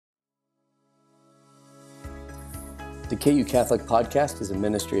The KU Catholic Podcast is a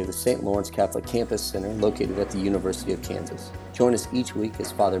ministry of the St. Lawrence Catholic Campus Center located at the University of Kansas. Join us each week as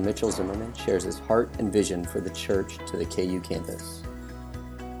Father Mitchell Zimmerman shares his heart and vision for the church to the KU campus.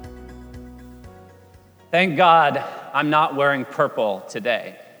 Thank God I'm not wearing purple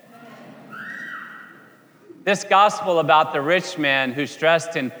today. This gospel about the rich man who's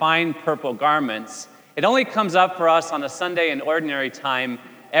dressed in fine purple garments, it only comes up for us on a Sunday in ordinary time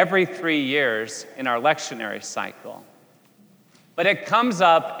every 3 years in our lectionary cycle. But it comes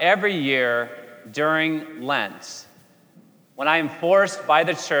up every year during Lent, when I am forced by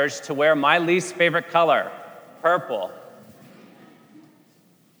the church to wear my least favorite color, purple.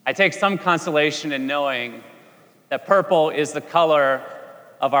 I take some consolation in knowing that purple is the color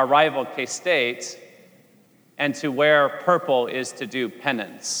of our rival K-State, and to wear purple is to do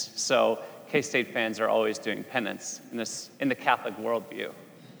penance. So K-State fans are always doing penance in the Catholic worldview.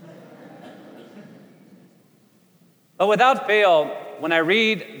 But without fail, when I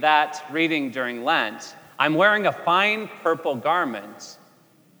read that reading during Lent, I'm wearing a fine purple garment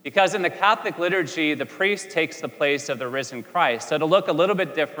because in the Catholic liturgy, the priest takes the place of the risen Christ. So to look a little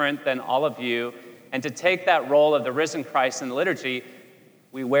bit different than all of you and to take that role of the risen Christ in the liturgy,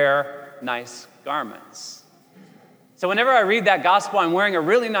 we wear nice garments. So whenever I read that gospel, I'm wearing a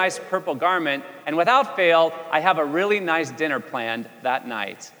really nice purple garment, and without fail, I have a really nice dinner planned that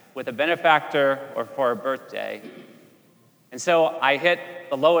night with a benefactor or for a birthday. And so I hit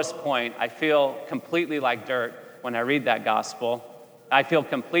the lowest point. I feel completely like dirt when I read that gospel. I feel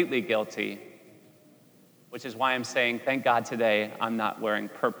completely guilty, which is why I'm saying, thank God today I'm not wearing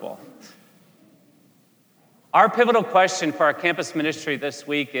purple. Our pivotal question for our campus ministry this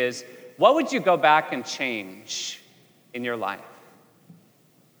week is, what would you go back and change in your life?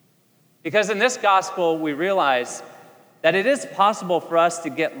 Because in this gospel, we realize that it is possible for us to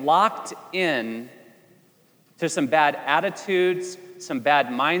get locked in to some bad attitudes, some bad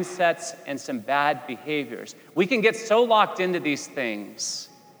mindsets, and some bad behaviors. We can get so locked into these things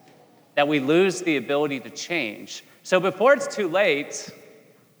that we lose the ability to change. So before it's too late,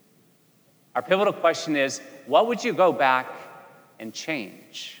 our pivotal question is, what would you go back and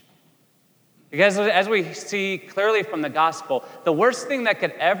change? Because as we see clearly from the gospel, the worst thing that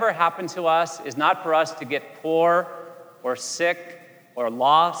could ever happen to us is not for us to get poor or sick or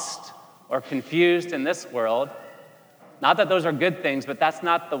lost or confused in this world. Not that those are good things, but that's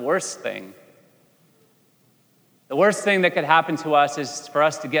not the worst thing. The worst thing that could happen to us is for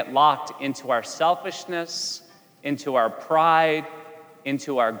us to get locked into our selfishness, into our pride,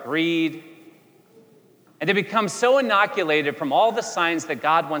 into our greed, and to become so inoculated from all the signs that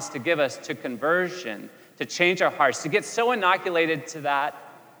God wants to give us to conversion, to change our hearts, to get so inoculated to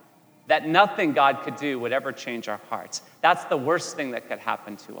that nothing God could do would ever change our hearts. That's the worst thing that could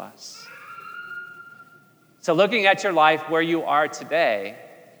happen to us. So looking at your life where you are today,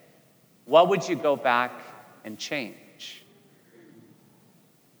 what would you go back and change?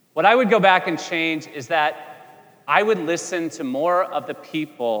 What I would go back and change is that I would listen to more of the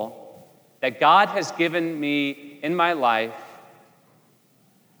people that God has given me in my life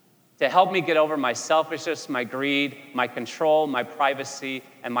to help me get over my selfishness, my greed, my control, my privacy,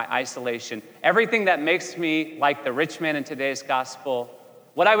 and my isolation. Everything that makes me like the rich man in today's gospel.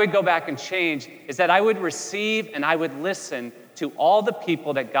 What I would go back and change is that I would receive and I would listen to all the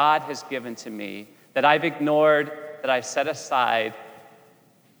people that God has given to me, that I've ignored, that I've set aside,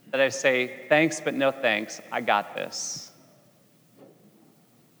 that I say, thanks, but no thanks, I got this.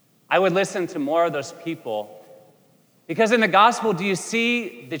 I would listen to more of those people, because in the gospel, do you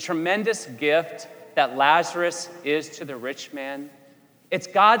see the tremendous gift that Lazarus is to the rich man? It's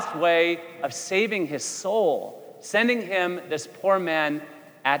God's way of saving his soul, sending him, this poor man,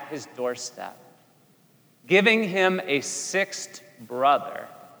 at his doorstep, giving him a sixth brother.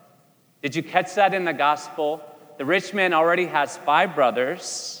 Did you catch that in the gospel? The rich man already has 5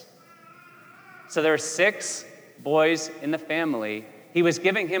 brothers, so there are 6 boys in the family. He was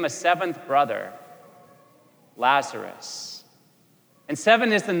giving him a 7th brother, Lazarus. And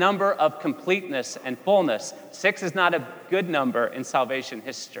 7 is the number of completeness and fullness. 6 is not a good number in salvation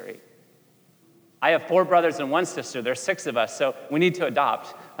history. I have 4 brothers and 1 sister. There's 6 of us, so we need to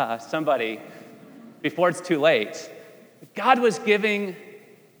adopt somebody before it's too late. God was giving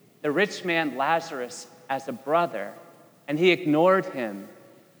the rich man Lazarus as a brother, and he ignored him.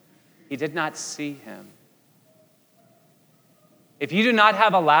 He did not see him. If you do not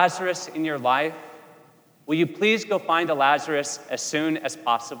have a Lazarus in your life, will you please go find a Lazarus as soon as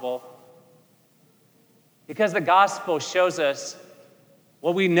possible? Because the gospel shows us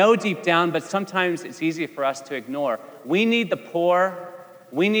what we know deep down, but sometimes it's easy for us to ignore. We need the poor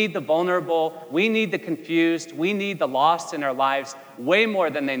We need the vulnerable. We need the confused. We need the lost in our lives way more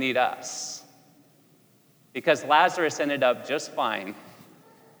than they need us. Because Lazarus ended up just fine.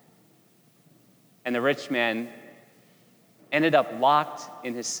 And the rich man ended up locked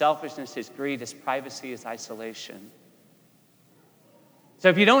in his selfishness, his greed, his privacy, his isolation. So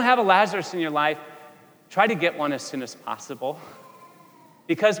if you don't have a Lazarus in your life, try to get one as soon as possible.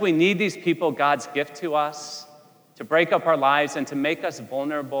 Because we need these people, God's gift to us, to break up our lives and to make us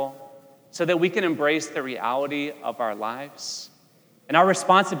vulnerable so that we can embrace the reality of our lives and our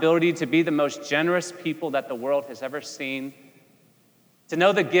responsibility to be the most generous people that the world has ever seen, to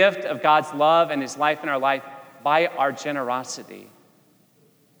know the gift of God's love and his life in our life by our generosity.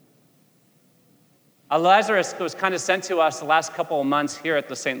 Lazarus was kind of sent to us the last couple of months here at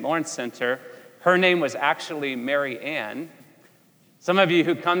the St. Lawrence Center. Her name was actually Mary Ann. Some of you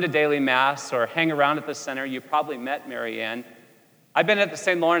who come to daily Mass or hang around at the center, you probably met Mary Ann. I've been at the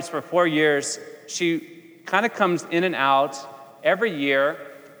St. Lawrence for 4 years. She kind of comes in and out every year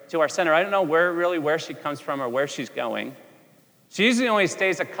to our center. I don't know where she comes from or where she's going. She usually only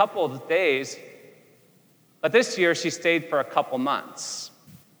stays a couple of days, but this year she stayed for a couple months.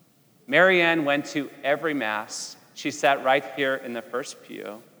 Mary Ann went to every Mass. She sat right here in the first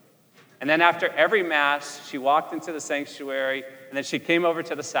pew. And then after every Mass, she walked into the sanctuary, and then she came over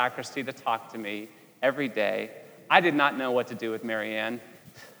to the sacristy to talk to me every day. I did not know what to do with Mary Ann.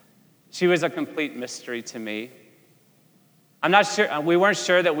 She was a complete mystery to me. We weren't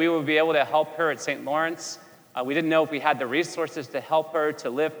sure that we would be able to help her at St. Lawrence. We didn't know if we had the resources to help her to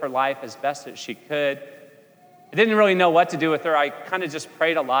live her life as best as she could. I didn't really know what to do with her. I kind of just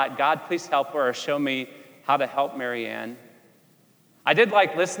prayed a lot. God, please help her or show me how to help Mary Ann. I did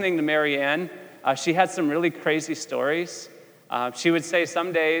like listening to Mary Ann. She had some really crazy stories. She would say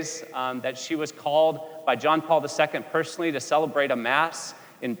some days that she was called by John Paul II personally to celebrate a Mass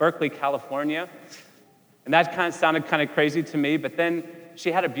in Berkeley, California. And that kind of sounded kind of crazy to me, but then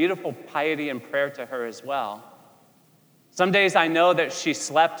she had a beautiful piety and prayer to her as well. Some days I know that she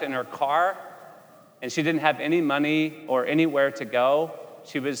slept in her car and she didn't have any money or anywhere to go.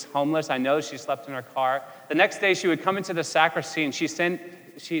 She was homeless. I know she slept in her car. The next day she would come into the sacristy and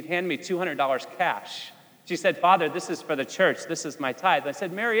she'd hand me $200 cash. She said, Father, this is for the church. This is my tithe. I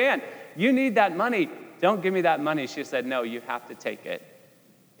said, Mary Ann, you need that money. Don't give me that money. She said, no, you have to take it.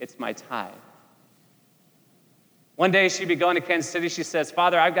 It's my tithe. One day she'd be going to Kansas City. She says,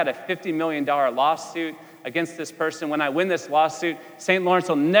 Father, I've got a $50 million lawsuit against this person. When I win this lawsuit, St. Lawrence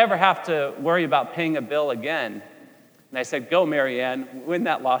will never have to worry about paying a bill again. And I said, go, Mary Ann, win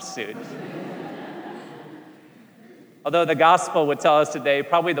that lawsuit. Although the gospel would tell us today,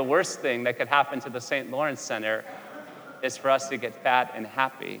 probably the worst thing that could happen to the St. Lawrence Center is for us to get fat and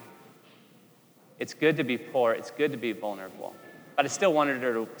happy. It's good to be poor. It's good to be vulnerable. But I still wanted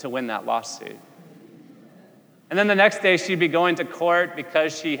her to win that lawsuit. And then the next day, she'd be going to court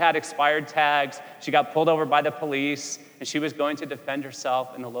because she had expired tags. She got pulled over by the police, and she was going to defend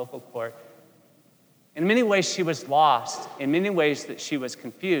herself in the local court. In many ways, she was lost. In many ways, that she was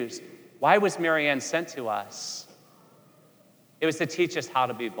confused. Why was Mary Ann sent to us? It was to teach us how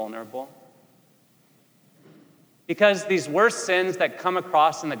to be vulnerable. Because these worst sins that come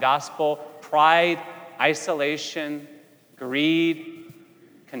across in the gospel, pride, isolation, greed,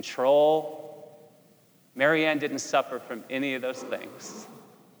 control, Mary Ann didn't suffer from any of those things.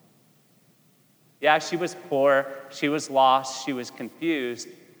 Yeah, she was poor, she was lost, she was confused,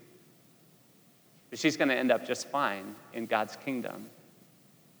 but she's going to end up just fine in God's kingdom.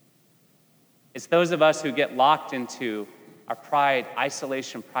 It's those of us who get locked into our pride,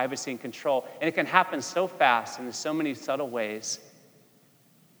 isolation, privacy, and control, and it can happen so fast and in so many subtle ways.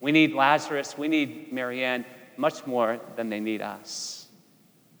 We need Lazarus, we need Mary Ann much more than they need us.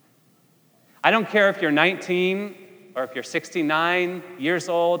 I don't care if you're 19 or if you're 69 years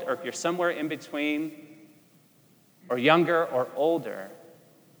old or if you're somewhere in between or younger or older.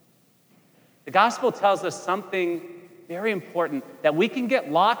 The gospel tells us something very important, that we can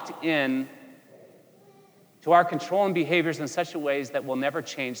get locked in to our control and behaviors in such a ways that will never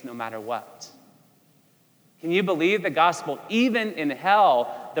change no matter what. Can you believe the gospel? Even in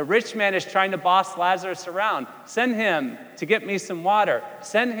hell, the rich man is trying to boss Lazarus around. Send him to get me some water.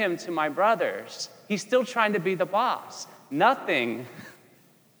 Send him to my brothers. He's still trying to be the boss. Nothing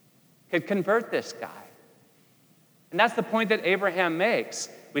could convert this guy. And that's the point that Abraham makes.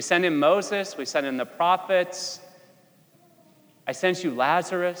 We send him Moses. We send him the prophets. I sent you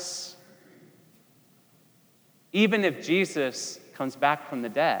Lazarus. Even if Jesus comes back from the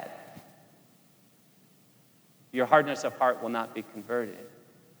dead, your hardness of heart will not be converted.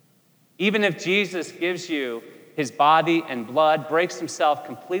 Even if Jesus gives you his body and blood, breaks himself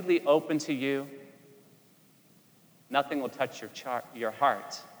completely open to you, nothing will touch your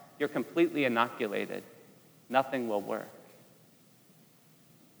heart. You're completely inoculated. Nothing will work.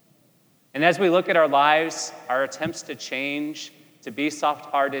 And as we look at our lives, our attempts to change, to be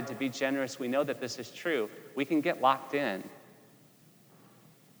soft-hearted, to be generous, we know that this is true. We can get locked in.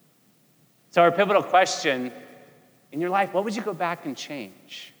 So our pivotal question in your life, what would you go back and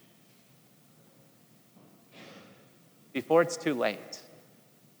change? Before it's too late,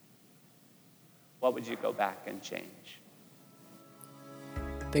 what would you go back and change?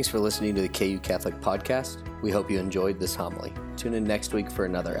 Thanks for listening to the KU Catholic Podcast. We hope you enjoyed this homily. Tune in next week for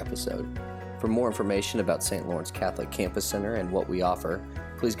another episode. For more information about St. Lawrence Catholic Campus Center and what we offer,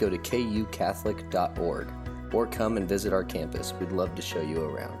 please go to kucatholic.org or come and visit our campus. We'd love to show you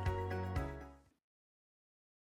around.